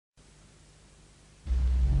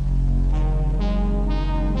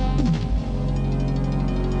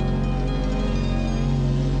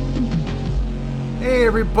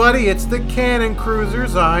everybody, it's the Cannon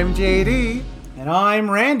Cruisers. I'm JD. And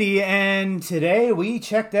I'm Randy, and today we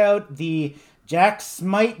checked out the Jack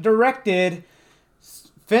Smite directed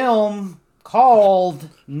film called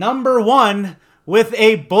Number One with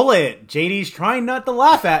a Bullet. JD's trying not to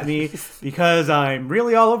laugh at me because I'm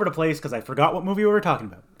really all over the place because I forgot what movie we were talking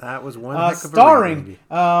about. That was one heck of a starring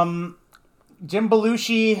Jim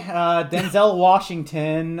Belushi, Denzel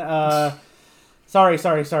Washington. Sorry.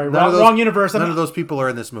 Wrong universe. None of those people are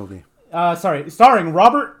in this movie. Starring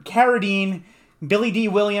Robert Carradine, Billy D.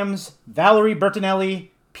 Williams, Valerie Bertinelli,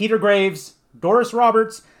 Peter Graves, Doris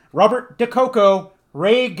Roberts, Robert DeCoco,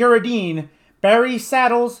 Ray Garradine, Barry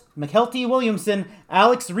Saddles, McKelty Williamson,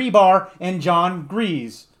 Alex Rebar, and John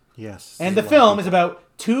Grease. Yes. And the film is about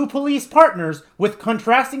two police partners with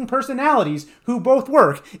contrasting personalities who both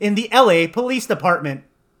work in the LA Police Department.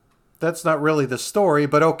 That's not really the story,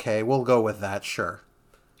 but okay, we'll go with that. Sure.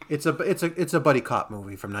 It's a buddy cop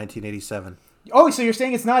movie from 1987. Oh, so you're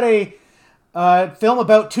saying it's not a film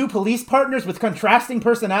about two police partners with contrasting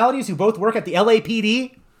personalities who both work at the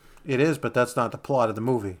LAPD? It is, but that's not the plot of the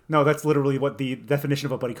movie. No, that's literally what the definition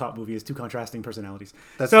of a buddy cop movie is: two contrasting personalities.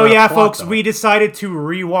 That's not a plot, folks, though. we decided to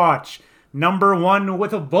rewatch Number One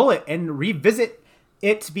with a Bullet and revisit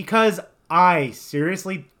it because I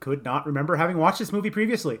seriously could not remember having watched this movie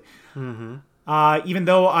previously. Mm-hmm. Even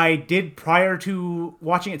though I did, prior to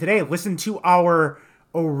watching it today, listen to our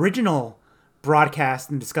original broadcast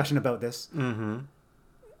and discussion about this. Mm-hmm.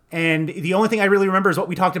 And the only thing I really remember is what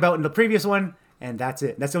we talked about in the previous one, and that's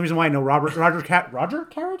it. That's the only reason why I know Roger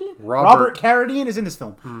Carradine? Robert Carradine is in this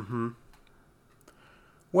film. Mm-hmm.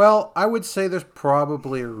 Well, I would say there's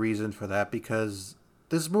probably a reason for that, because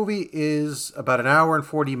this movie is about an hour and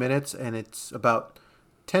 40 minutes, and it's about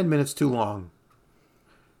 10 minutes too long.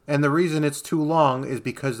 And the reason it's too long is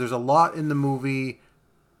because there's a lot in the movie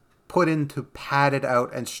put in to pad it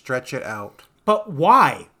out and stretch it out. But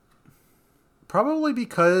why? Probably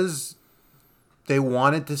because they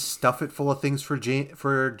wanted to stuff it full of things for Jim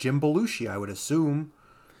Belushi, I would assume.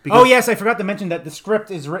 Oh, yes, I forgot to mention that the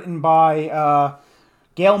script is written by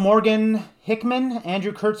Gail Morgan Hickman,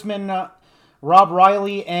 Andrew Kurtzman, Rob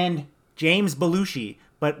Riley, and James Belushi.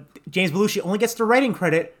 But James Belushi only gets the writing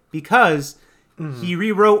credit because he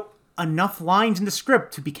rewrote enough lines in the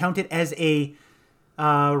script to be counted as a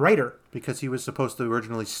writer. Because he was supposed to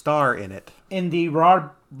originally star in it. In the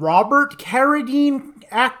Robert Carradine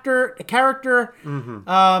character,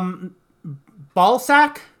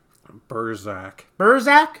 Balzac?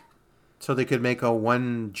 Burzak? So they could make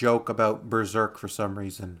one joke about Berserk for some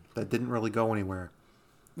reason that didn't really go anywhere.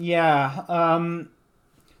 Yeah.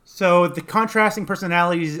 So the contrasting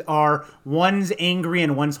personalities are one's angry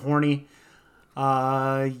and one's horny.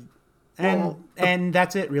 And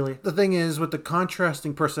that's it, really. The thing is, with the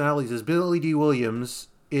contrasting personalities, is Billy D. Williams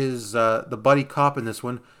is the buddy cop in this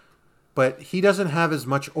one, but he doesn't have as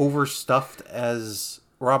much overstuffed as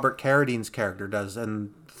Robert Carradine's character does.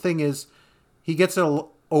 And the thing is, he gets it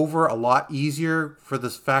over a lot easier for the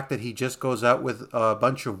fact that he just goes out with a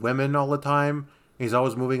bunch of women all the time. He's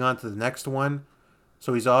always moving on to the next one.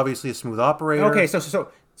 So he's obviously a smooth operator. Okay,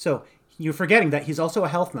 so you're forgetting that he's also a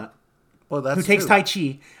health nut. Well, that's who takes true. Tai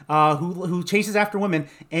Chi, who chases after women,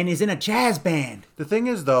 and is in a jazz band. The thing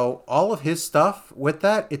is, though, all of his stuff with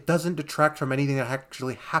that, it doesn't detract from anything that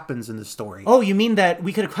actually happens in the story. Oh, you mean that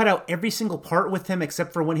we could have cut out every single part with him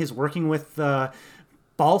except for when he's working with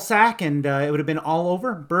Balzac, and it would have been all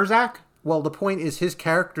over? Burzak? Well, the point is, his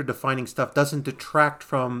character-defining stuff doesn't detract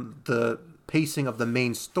from the pacing of the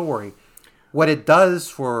main story. What it does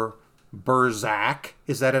for Burzak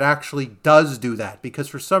is that it actually does do that, because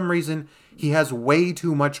for some reason he has way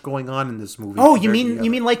too much going on in this movie. Oh, you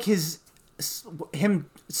mean like him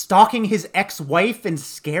stalking his ex-wife and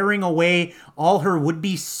scaring away all her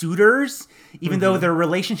would-be suitors, even though their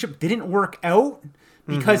relationship didn't work out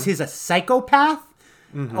because he's a psychopath?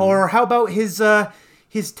 Or how about his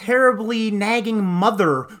terribly nagging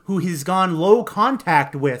mother, who he's gone low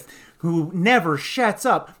contact with, who never shuts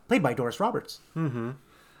up, played by Doris Roberts?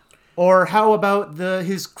 Or how about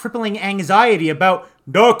his crippling anxiety about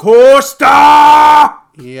Da Costa?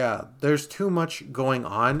 Yeah, there's too much going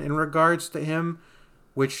on in regards to him,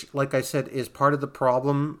 which, like I said, is part of the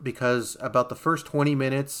problem, because about the first 20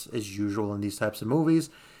 minutes, as usual in these types of movies,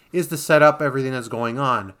 is to set up everything that's going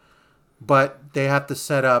on. But they have to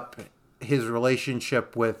set up his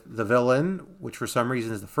relationship with the villain, which for some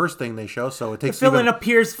reason is the first thing they show. So it takes the villain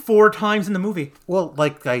appears 4 times in the movie. Well,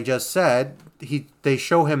 like I just said, they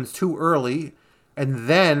show him too early, and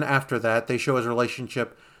then after that they show his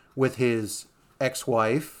relationship with his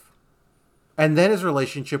ex-wife, and then his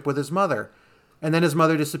relationship with his mother. And then his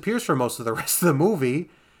mother disappears for most of the rest of the movie.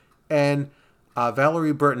 And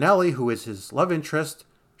Valerie Bertinelli, who is his love interest,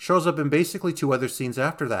 shows up in basically 2 other scenes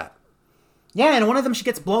after that. Yeah, and one of them she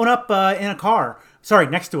gets blown up in a car. Sorry,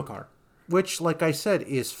 next to a car. Which, like I said,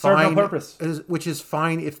 is Serve fine. no purpose. Which is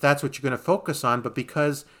fine if that's what you're going to focus on. But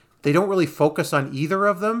because they don't really focus on either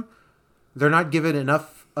of them, they're not given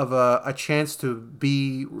enough of a chance to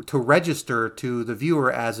register to the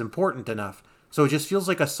viewer as important enough. So it just feels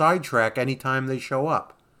like a sidetrack anytime they show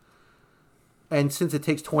up. And since it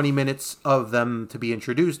takes 20 minutes of them to be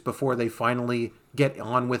introduced before they finally get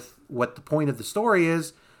on with what the point of the story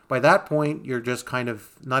is, by that point, you're just kind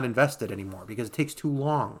of not invested anymore because it takes too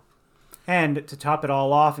long. And to top it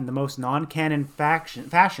all off in the most non-canon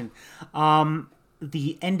fashion,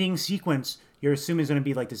 the ending sequence, you're assuming is going to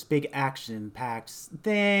be like this big action-packed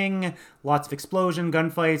thing, lots of explosion,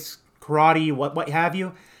 gunfights, karate, what have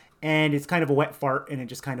you. And it's kind of a wet fart, and it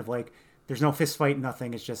just kind of like, there's no fist fight,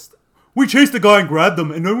 nothing. It's just, we chased the guy and grabbed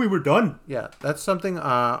them, and then we were done. Yeah, that's something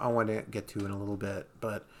I want to get to in a little bit.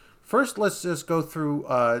 But first, let's just go through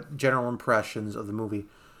general impressions of the movie.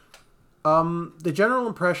 The general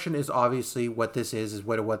impression is obviously what this is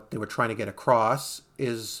what they were trying to get across,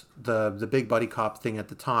 is the big buddy cop thing at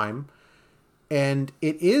the time. And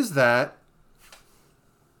it is that,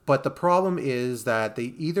 but the problem is that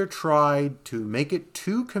they either tried to make it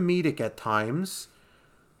too comedic at times,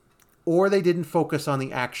 or they didn't focus on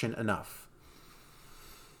the action enough.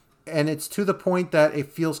 And it's to the point that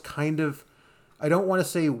it feels kind of, I don't want to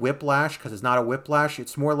say whiplash, because it's not a whiplash.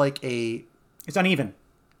 It's more like it's uneven.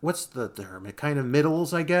 What's the term? It kind of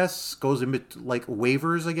middles, I guess. Goes in like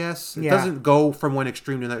wavers, I guess. It Yeah. doesn't go from one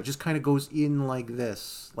extreme to another. It just kind of goes in like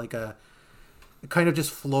this. It kind of just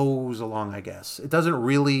flows along, I guess. It doesn't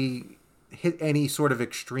really hit any sort of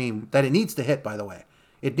extreme that it needs to hit, by the way.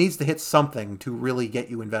 It needs to hit something to really get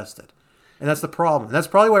you invested. And that's the problem. And that's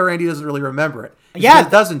probably why Randy doesn't really remember it. Yeah. It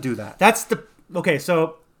doesn't do that. Okay,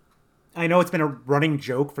 so I know it's been a running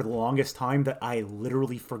joke for the longest time that I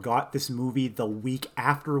literally forgot this movie the week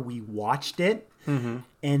after we watched it. Mm-hmm.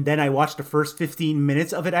 And then I watched the first 15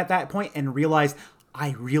 minutes of it at that point and realized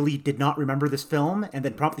I really did not remember this film, and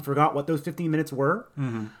then promptly forgot what those 15 minutes were.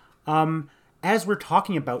 Mm-hmm. As we're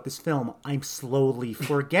talking about this film, I'm slowly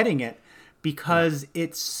forgetting it because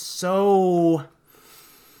it's so...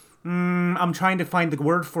 I'm trying to find the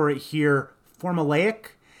word for it here.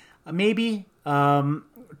 Formulaic, maybe?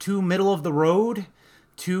 Too middle of the road?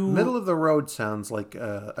 Middle of the road sounds like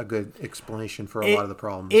a good explanation for a lot of the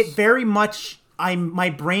problems. It very much... my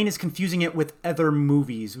brain is confusing it with other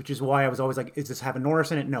movies, which is why I was always like, does this have a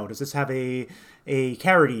Norris in it? No. Does this have a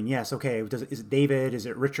Carradine? Yes. Okay. Is it David? Is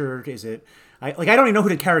it Richard? Is it... I don't even know who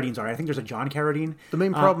the Carradines are. I think there's a John Carradine. The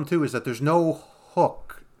main problem, too, is that there's no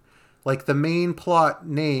hook. Like, the main plot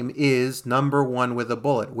name is Number One with a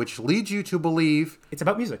Bullet, which leads you to believe... It's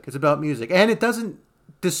about music. It's about music. And it doesn't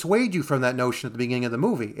dissuade you from that notion at the beginning of the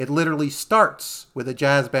movie. It literally starts with a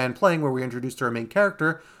jazz band playing where we're introduced to our main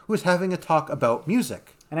character who is having a talk about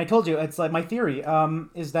music. And I told you, it's like my theory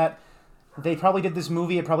is that they probably did this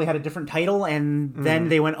movie, it probably had a different title, and then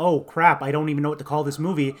they went, oh crap, I don't even know what to call this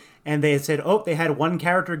movie. And they said, they had one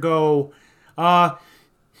character go,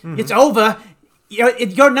 it's over.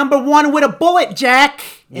 You're number one with a bullet, Jack.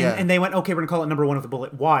 And they went, okay, we're going to call it Number One with a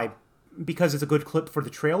Bullet. Why? Because it's a good clip for the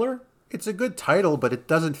trailer? It's a good title, but it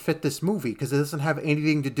doesn't fit this movie because it doesn't have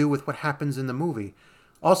anything to do with what happens in the movie.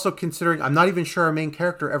 Also, considering I'm not even sure our main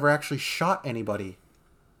character ever actually shot anybody.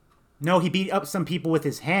 No, he beat up some people with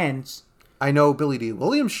his hands. I know Billy D.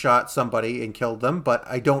 Williams shot somebody and killed them, but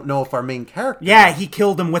I don't know if our main character... Yeah, he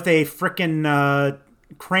killed them with a frickin'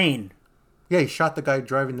 crane. Yeah, he shot the guy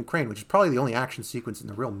driving the crane, which is probably the only action sequence in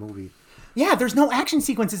the real movie. Yeah, there's no action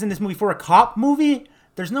sequences in this movie. For a cop movie,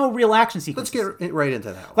 there's no real action sequences. Let's get right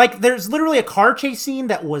into that. Like, there's literally a car chase scene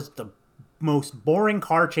that was the most boring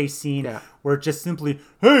car chase scene where it's just simply,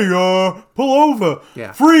 hey, pull over,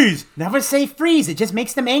 freeze. Never say freeze. It just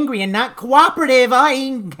makes them angry and not cooperative.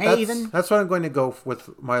 That's what I'm going to go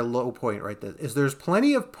with my low point right there. Is there's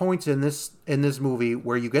plenty of points in this movie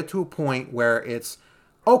where you get to a point where it's,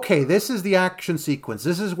 okay, this is the action sequence.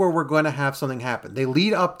 This is where we're going to have something happen. They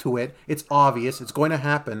lead up to it. It's obvious. It's going to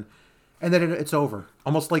happen. And then it's over.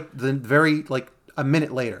 Almost like a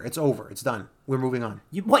minute later. It's over. It's done. We're moving on.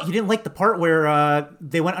 You didn't like the part where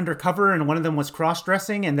they went undercover and one of them was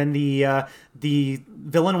cross-dressing and then the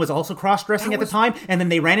villain was also cross-dressing at the time and then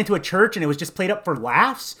they ran into a church and it was just played up for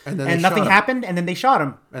laughs and nothing happened and then they shot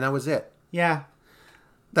him. And that was it. Yeah.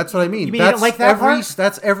 That's what I mean. You mean you don't like that part?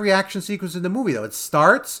 That's every action sequence in the movie, though. It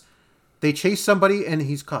starts, they chase somebody, and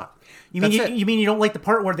he's caught. You mean you don't like the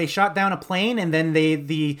part where they shot down a plane and then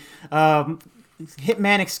the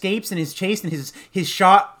hitman escapes and is chased and his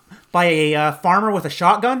shot by a farmer with a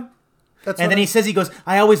shotgun. And then he says, he goes,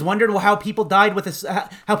 I always wondered how people died with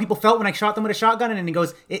how people felt when I shot them with a shotgun. And then he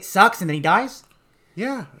goes, it sucks. And then he dies.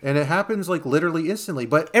 Yeah, and it happens like literally instantly.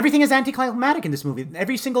 But everything is anticlimactic in this movie.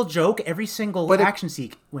 Every single joke, every single action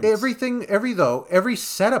sequence. Every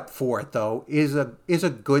setup for it though is a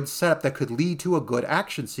good setup that could lead to a good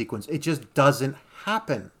action sequence. It just doesn't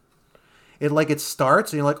happen. It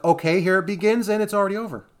starts and you're like, okay, here it begins, and it's already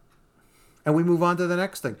over, and we move on to the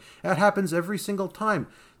next thing. That happens every single time.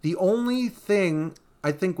 The only thing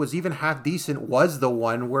I think was even half decent was the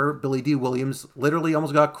one where Billy D. Williams literally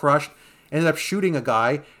almost got crushed. Ended up shooting a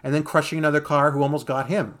guy and then crushing another car who almost got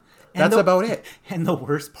him. That's about it. And the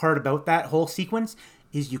worst part about that whole sequence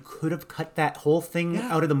is you could have cut that whole thing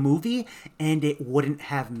out of the movie and it wouldn't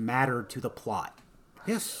have mattered to the plot.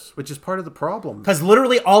 Yes, which is part of the problem. Because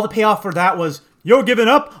literally all the payoff for that was, you're giving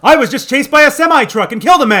up? I was just chased by a semi-truck and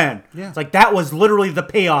killed a man. Yeah. It's like that was literally the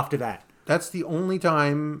payoff to that. That's the only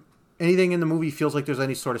time anything in the movie feels like there's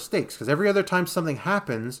any sort of stakes. Because every other time something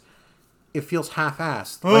happens, it feels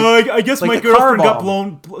half-assed. I guess my girlfriend got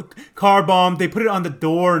blown car bombed. They put it on the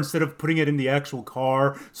door instead of putting it in the actual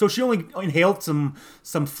car. So she only inhaled some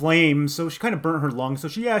flames. So she kind of burnt her lungs. So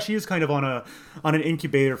she is kind of on an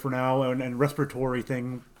incubator for now and respiratory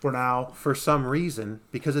thing for now. For some reason,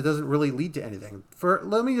 because it doesn't really lead to anything.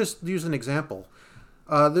 Let me just use an example.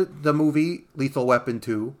 The movie Lethal Weapon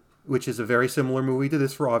 2, which is a very similar movie to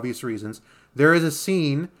this for obvious reasons. There is a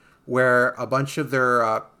scene where a bunch of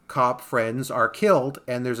their cop friends are killed,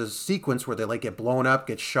 and there's a sequence where they get blown up,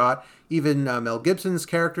 get shot. Even Mel Gibson's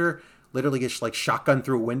character literally gets shotgun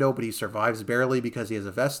through a window, but he survives barely because he has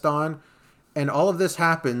a vest on. And all of this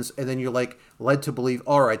happens, and then you're led to believe,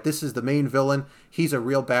 all right, this is the main villain. He's a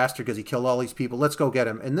real bastard because he killed all these people. Let's go get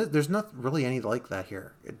him. And there's not really any like that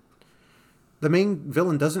here. The main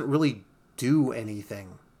villain doesn't really do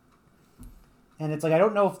anything. And it's I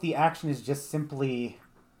don't know if the action is just simply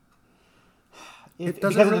it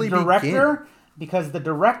doesn't really begin. Because the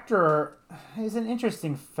director is an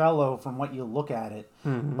interesting fellow from what you look at it.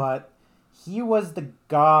 Mm-hmm. But he was the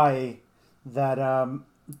guy that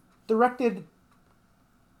directed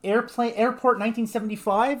Airport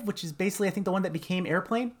 1975, which is basically, I think, the one that became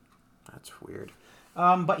Airplane. That's weird.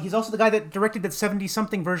 But he's also the guy that directed the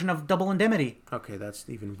 70-something version of Double Indemnity. Okay, that's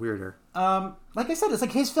even weirder. Like I said, it's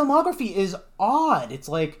his filmography is odd. It's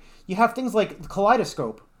you have things like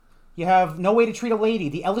Kaleidoscope. You have No Way to Treat a Lady,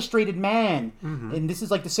 The Illustrated Man, and this is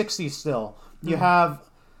the 60s still. You have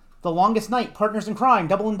The Longest Night, Partners in Crime,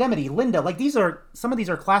 Double Indemnity, Linda. Some of these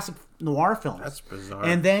are classic noir films. That's bizarre.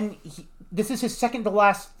 And then this is his second to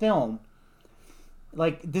last film.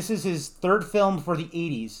 This is his third film for the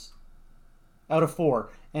 80s out of 4.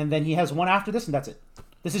 And then he has one after this, and that's it.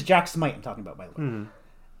 This is Jack Smite I'm talking about, by the way. Mm.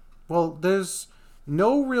 Well, there's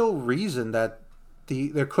no real reason that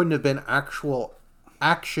there couldn't have been actual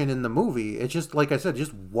action in the movie. It just, like I said,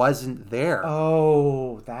 just wasn't there.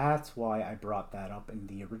 Oh, that's why I brought that up in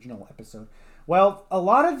the original episode. Well, a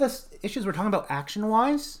lot of the issues we're talking about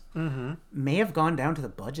action-wise may have gone down to the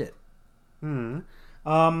budget. Mm-hmm.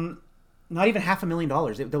 Not even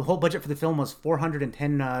 $500,000. The whole budget for the film was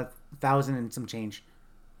 $410,000 and some change.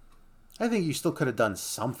 I think you still could have done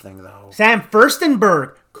something, though. Sam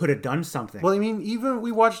Furstenberg could have done something. Well, I mean, even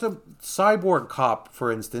we watched a Cyborg Cop,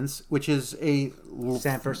 for instance, which is a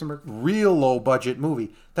Sam Furstenberg? Real low-budget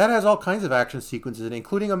movie. That has all kinds of action sequences in it,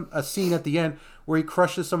 including a scene at the end where he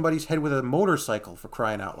crushes somebody's head with a motorcycle, for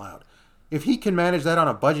crying out loud. If he can manage that on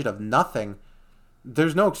a budget of nothing,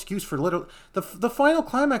 there's no excuse for the final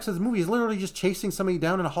climax of the movie is literally just chasing somebody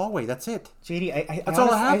down in a hallway. That's it. JD, that's all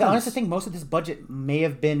that happens. I honestly think most of this budget may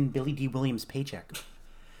have been Billy D. Williams' paycheck.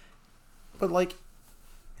 But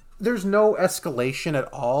there's no escalation at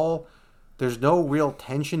all. There's no real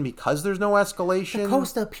tension because there's no escalation.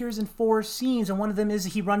 Costa appears in 4 scenes, and one of them is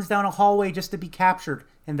he runs down a hallway just to be captured,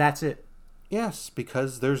 and that's it. Yes,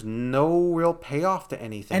 because there's no real payoff to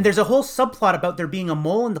anything. And there's a whole subplot about there being a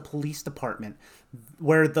mole in the police department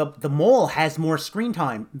where the mole has more screen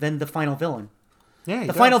time than the final villain. Yeah,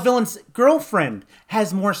 the final villain's girlfriend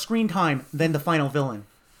has more screen time than the final villain.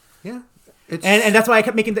 Yeah. And that's why I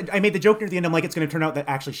kept I made the joke near the end. I'm it's going to turn out that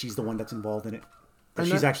actually she's the one that's involved in it. But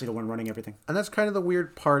she's actually the one running everything. And that's kind of the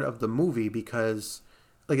weird part of the movie because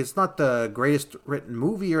it's not the greatest written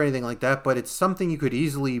movie or anything like that, but it's something you could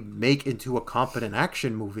easily make into a competent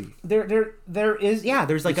action movie. There is,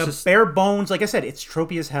 there's just bare bones. Like I said, it's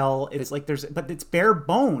tropey as hell. But it's bare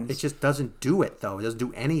bones. It just doesn't do it, though. It doesn't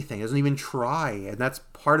do anything. It doesn't even try. And that's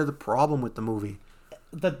part of the problem with the movie.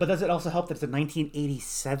 But does it also help that it's a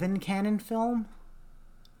 1987 canon film?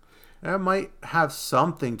 That might have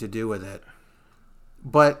something to do with it.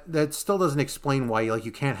 But that still doesn't explain why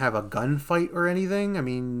you can't have a gunfight or anything. I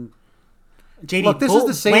mean, JD, look, this is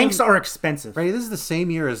the same, blanks are expensive. Right, this is the same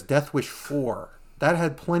year as Death Wish 4. That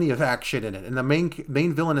had plenty of action in it. And the main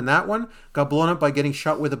villain in that one got blown up by getting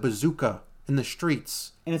shot with a bazooka in the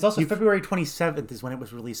streets. And it's also February 27th is when it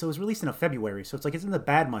was released. So it was released in a February. So it's in the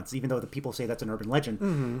bad months, even though the people say that's an urban legend.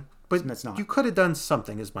 Mm-hmm. But that's not. You could have done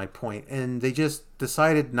something, is my point. And they just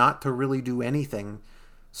decided not to really do anything.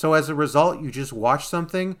 So as a result, you just watch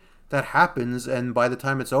something that happens, and by the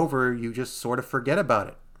time it's over, you just sort of forget about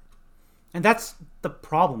it. And that's the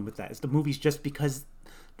problem with that, is the movie's just because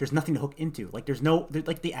there's nothing to hook into. Like,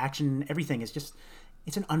 the action, everything is just,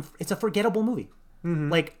 it's a forgettable movie. Mm-hmm.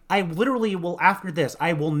 Like, I literally will, after this,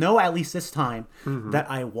 I will know at least this time that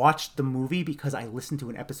I watched the movie because I listened to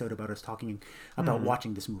an episode about us talking about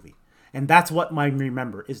watching this movie. And that's what I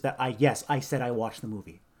remember, is that I said I watched the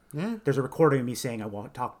movie. Yeah. There's a recording of me saying I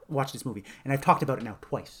watch this movie, and I've talked about it now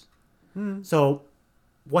twice. So,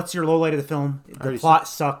 what's your low light of the film? The plot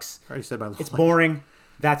sucks. I already said my low light. It's boring.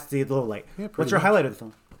 That's the low light. Yeah, what's your highlight of the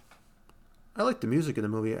film? I like the music in the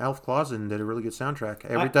movie. Alf Clausen did a really good soundtrack.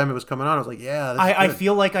 Every time it was coming on, I was like, "Yeah." I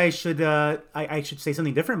feel like I should say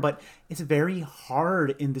something different, but it's very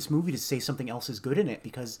hard in this movie to say something else is good in it,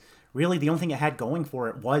 because really the only thing it had going for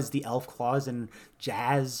it was the Alf Clausen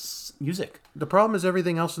jazz music. The problem is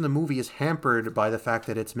everything else in the movie is hampered by the fact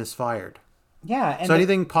that it's misfired. Yeah. And so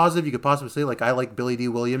anything positive you could possibly say, like, I like Billy D.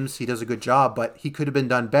 Williams. He does a good job, but he could have been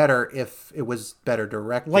done better if it was better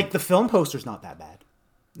directed. Like, the film poster's not that bad.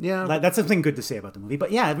 Yeah. That's something good to say about the movie.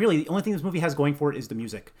 But yeah, really, the only thing this movie has going for it is the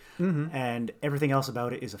music. Mm-hmm. And everything else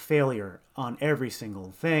about it is a failure on every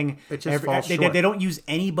single thing. It just falls short. They don't use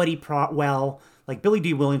anybody well. Like, Billy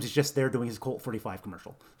D. Williams is just there doing his Colt 45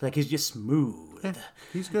 commercial. Like, he's just smooth. Yeah,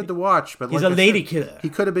 he's good to watch. But he's a lady killer. He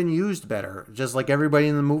could have been used better. Just like everybody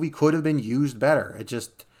in the movie could have been used better. It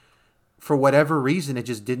just, for whatever reason, it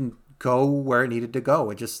just didn't go where it needed to go.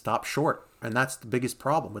 It just stopped short. And that's the biggest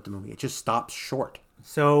problem with the movie. It just stops short.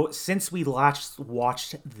 So, since we last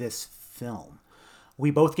watched this film, we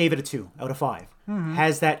both gave it a 2 out of 5. Mm-hmm.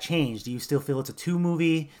 Has that changed? Do you still feel it's a 2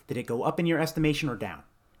 movie? Did it go up in your estimation or down?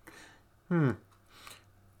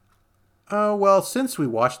 Well, since we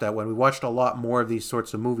watched that one, we watched a lot more of these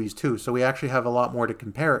sorts of movies, too. So we actually have a lot more to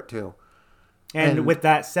compare it to. And with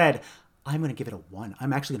that said, I'm going to give it a 1.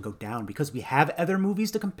 I'm actually going to go down because we have other movies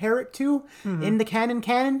to compare it to in the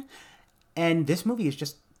canon. And this movie is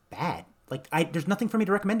just bad. Like, there's nothing for me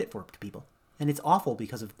to recommend it to people. And it's awful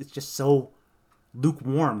because it's just so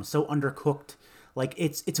lukewarm, so undercooked. Like,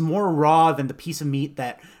 it's more raw than the piece of meat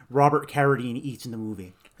that Robert Carradine eats in the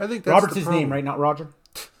movie. I think that's Robert's his name, right? Not Roger?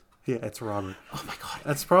 Yeah, it's Robert. Oh my God.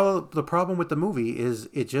 That's probably the problem with the movie is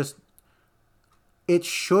it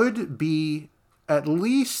should be at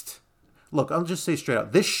least, look, I'll just say straight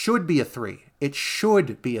out, this should be a 3. It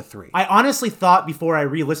should be a 3. I honestly thought before I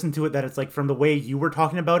re-listened to it that it's like, from the way you were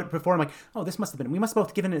talking about it before, I'm like, oh, we must have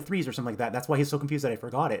both given it 3s or something like that. That's why he's so confused that I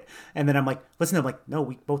forgot it. And then I'm like, I'm like, no,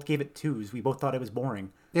 we both gave it 2s. We both thought it was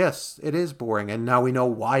boring. Yes, it is boring. And now we know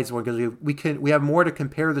why it's boring, because we have more to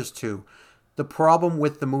compare this to. The problem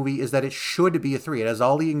with the movie is that it should be a 3. It has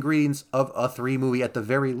all the ingredients of a 3 movie at the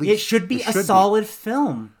very least. It should be a solid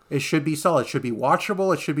film. It should be solid. It should be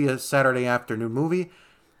watchable. It should be a Saturday afternoon movie.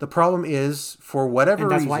 The problem is, for whatever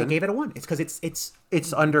reason... And that's why I gave it a 1. It's because it's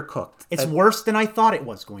undercooked. It's worse than I thought it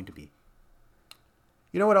was going to be.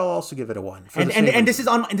 You know what? I'll also give it a 1. And this is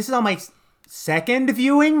on my second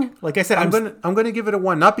viewing. Like I said, I'm going to give it a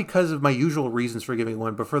 1, not because of my usual reasons for giving it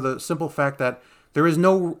 1, but for the simple fact that there is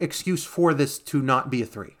no excuse for this to not be a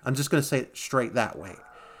 3. I'm just going to say it straight that way.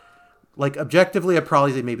 Like, objectively, I'd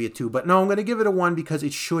probably say maybe a 2. But no, I'm going to give it a 1 because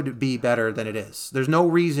it should be better than it is. There's no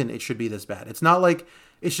reason it should be this bad. It's not like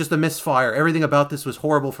it's just a misfire. Everything about this was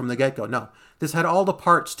horrible from the get-go. No. This had all the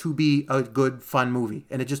parts to be a good, fun movie.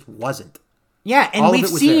 And it just wasn't. Yeah, and we've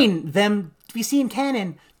seen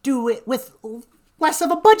Canon do it with less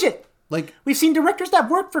of a budget. Like, we've seen directors that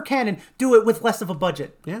work for Canon do it with less of a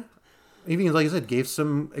budget. Yeah. Even, like I said, gave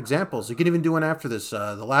some examples. You can even do one after this.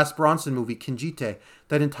 The last Bronson movie, Kinjite,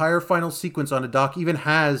 that entire final sequence on a dock even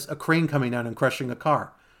has a crane coming down and crushing a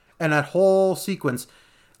car. And that whole sequence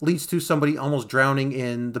leads to somebody almost drowning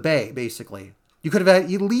in the bay, basically. You could have at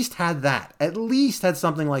least had that. At least had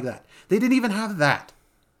something like that. They didn't even have that.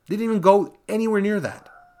 They didn't even go anywhere near that.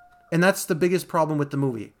 And that's the biggest problem with the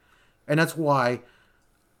movie. And that's why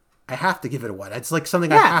I have to give it a 1. It's like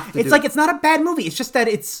something I have to do. It's like, it's not a bad movie. It's just that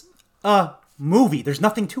it's a movie. There's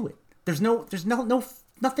nothing to it. There's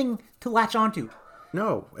nothing to latch onto.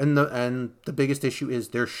 No, and the biggest issue is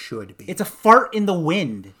there should be. It's a fart in the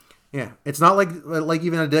wind. Yeah, it's not like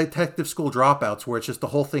even a Detective School Dropouts where it's just the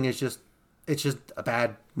whole thing is just it's just a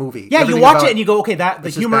bad movie. Yeah, Everything you watch about it and you go, okay, that the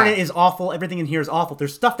it's just humor in bad. it is awful. Everything in here is awful.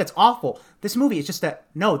 There's stuff that's awful. This movie is just that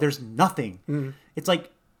no, there's nothing. It's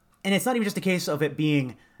like, and it's not even just a case of it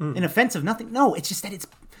being an offensive nothing. No, it's just that it's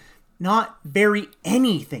not very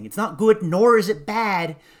anything. It's not good, nor is it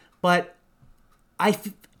bad. But I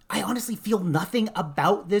honestly feel nothing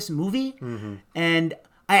about this movie, and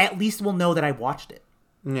I at least will know that I watched it.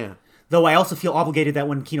 Yeah. Though I also feel obligated that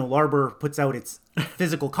when Kino Lorber puts out its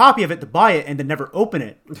physical copy of it to buy it and then never open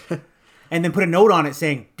it, and then put a note on it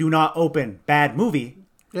saying "Do not open, bad movie."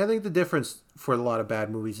 Yeah, I think the difference for a lot of bad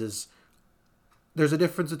movies is there's a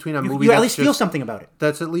difference between a movie You at that's least feel just- something about it.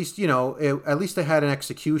 That's at least, at least they had an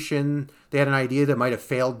execution. They had an idea that might have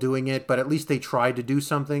failed doing it, but at least they tried to do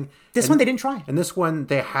something. This one they didn't try. And this one,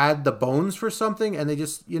 they had the bones for something, and they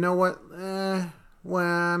just, you know what? Eh.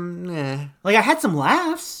 Like I had some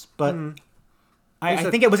laughs, but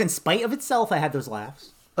I think it was in spite of itself I had those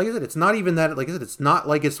laughs. Like I said, it's not even that. Like I said, it's not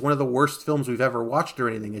like it's one of the worst films we've ever watched or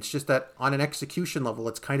anything. It's just that on an execution level,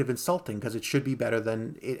 it's kind of insulting because it should be better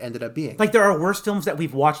than it ended up being. Like there are worse films that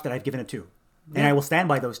we've watched that I've given a 2. And I will stand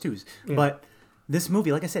by those 2s. Yeah. But this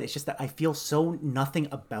movie, like I said, it's just that I feel so nothing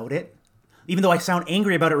about it. Even though I sound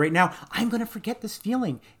angry about it right now, I'm going to forget this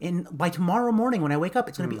feeling. And by tomorrow morning when I wake up,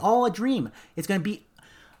 it's going to be all a dream. It's going to be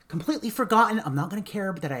completely forgotten. I'm not going to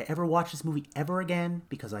care that I ever watch this movie ever again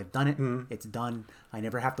because I've done it. It's done. I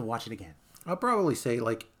never have to watch it again. I'll probably say,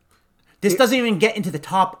 like... This doesn't even get into the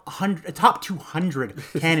top 200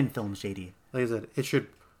 canon films, JD. Like I said, it should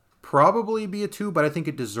probably be a 2, but I think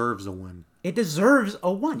it deserves a 1. It deserves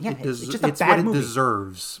a 1. Yeah, it's just a it's bad what movie. It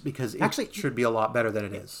deserves because it should be a lot better than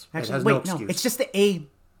it is. Actually, it has wait, no excuse. no, it's just a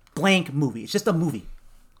blank movie. It's just a movie.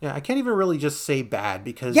 Yeah, I can't even really just say bad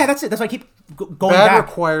because... Yeah, that's it. That's why I keep going bad back.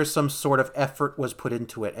 requires some sort of effort was put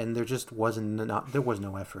into it, and there just there was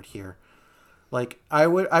no effort here. Like, I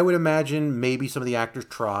would imagine maybe some of the actors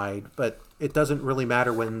tried, but it doesn't really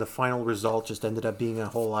matter when the final result just ended up being a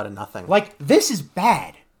whole lot of nothing. Like, this is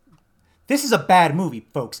bad. This is a bad movie,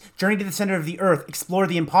 folks. Journey to the Center of the Earth, Explore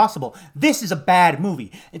the Impossible. This is a bad movie.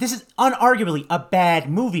 This is unarguably a bad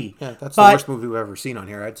movie. Yeah, that's the worst movie we've ever seen on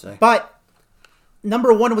here, I'd say. But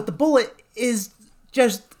number 1 with the bullet is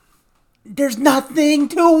just... There's nothing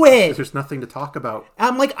to it. There's nothing to talk about.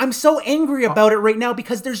 I'm so angry about it right now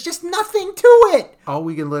because there's just nothing to it. All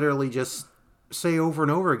we can literally just say over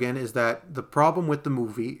and over again is that the problem with the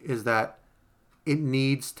movie is that it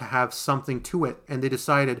needs to have something to it. And they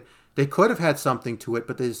decided they could have had something to it,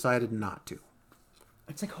 but they decided not to.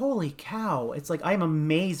 It's like, holy cow. It's like, I'm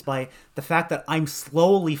amazed by the fact that I'm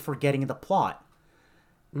slowly forgetting the plot.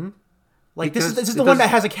 Like, this is the one that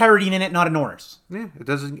has a carotene in it, not a Norris. Yeah, it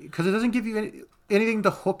doesn't, because it doesn't give you anything to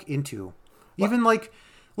hook into. Even like,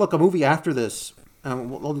 look, a movie after this,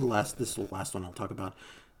 I'll do this last one I'll talk about.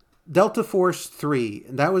 Delta Force 3,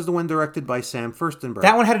 that was the one directed by Sam Furstenberg.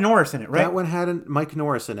 That one had a Norris in it, right? That one had a Mike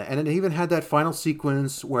Norris in it. And it even had that final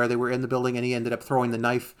sequence where they were in the building and he ended up throwing the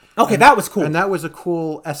knife. Okay, that was cool. And that was a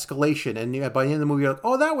cool escalation. And by the end of the movie, you're like,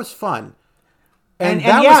 oh, that was fun. And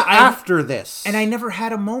yeah, was after this. And I never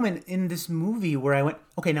had a moment in this movie where I went,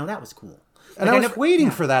 okay, now that was cool. And I was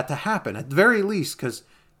waiting for that to happen, at the very least, because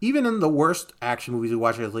even in the worst action movies we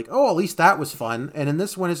watch, I was like, oh, at least that was fun. And in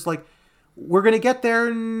this one, it's like, we're going to get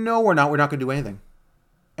there. No, we're not. We're not going to do anything.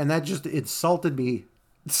 And that just insulted me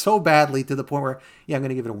so badly to the point where, yeah, I'm going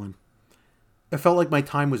to give it a 1. It felt like my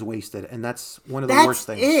time was wasted, and that's one of the worst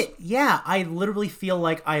things. That's it. Yeah, I literally feel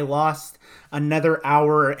like I lost another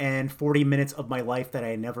hour and 40 minutes of my life that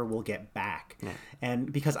I never will get back. Yeah.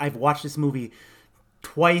 And because I've watched this movie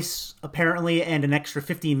twice, apparently, and an extra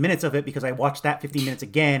 15 minutes of it because I watched that 15 minutes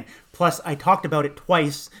again. Plus, I talked about it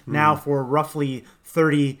twice now for roughly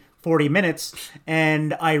 40 minutes,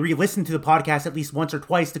 and I re-listened to the podcast at least once or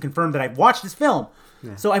twice to confirm that I've watched this film.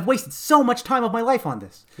 Yeah. So I've wasted so much time of my life on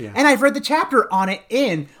this. Yeah. And I've read the chapter on it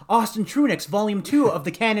in Austin Trunick's Volume 2 of the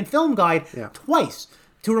Canon Film Guide twice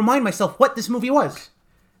to remind myself what this movie was.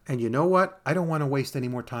 And you know what? I don't want to waste any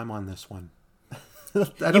more time on this one.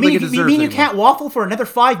 You mean you can't waffle for another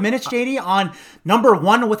 5 minutes, JD, on number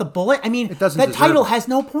 1 with a bullet? I mean, that title has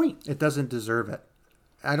no point. It doesn't deserve it.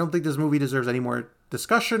 I don't think this movie deserves any more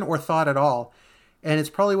discussion or thought at all. And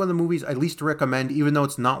it's probably one of the movies I least recommend, even though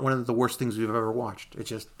it's not one of the worst things we've ever watched.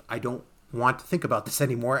 It's just, I don't want to think about this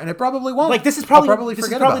anymore, and I probably won't. Like, this is probably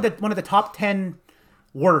one of the top 10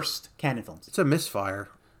 worst canon films. It's a misfire.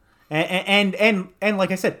 And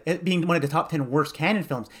like I said, it being one of the top 10 worst canon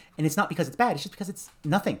films, and it's not because it's bad, it's just because it's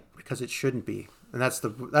nothing. Because it shouldn't be. And that's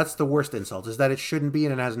the worst insult, is that it shouldn't be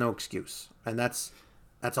and it has no excuse. And that's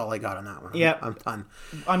That's all I got on that one. Yep. I'm done.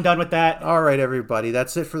 I'm done with that. All right, everybody.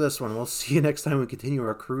 That's it for this one. We'll see you next time we continue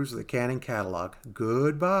our cruise of the Canon catalog.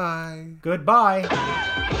 Goodbye. Goodbye.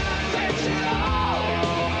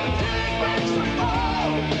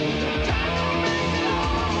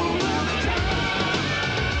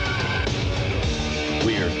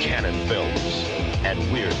 We're Canon Films, and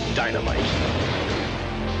we're dynamite.